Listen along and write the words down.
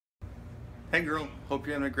Hey girl, hope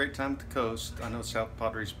you're having a great time at the coast. I know South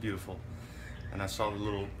Padre's beautiful. And I saw the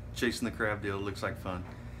little chasing the crab deal. It looks like fun.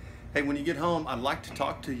 Hey, when you get home, I'd like to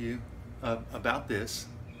talk to you about this.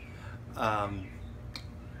 Um,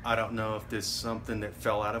 I don't know if this is something that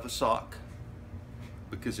fell out of a sock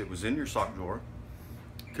because it was in your sock drawer.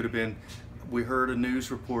 Could have been, we heard a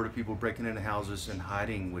news report of people breaking into houses and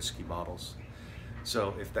hiding whiskey bottles.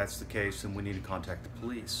 So if that's the case, then we need to contact the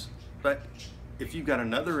police. But if you've got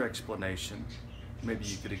another explanation, maybe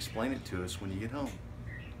you could explain it to us when you get home.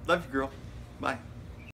 Love you, girl. Bye.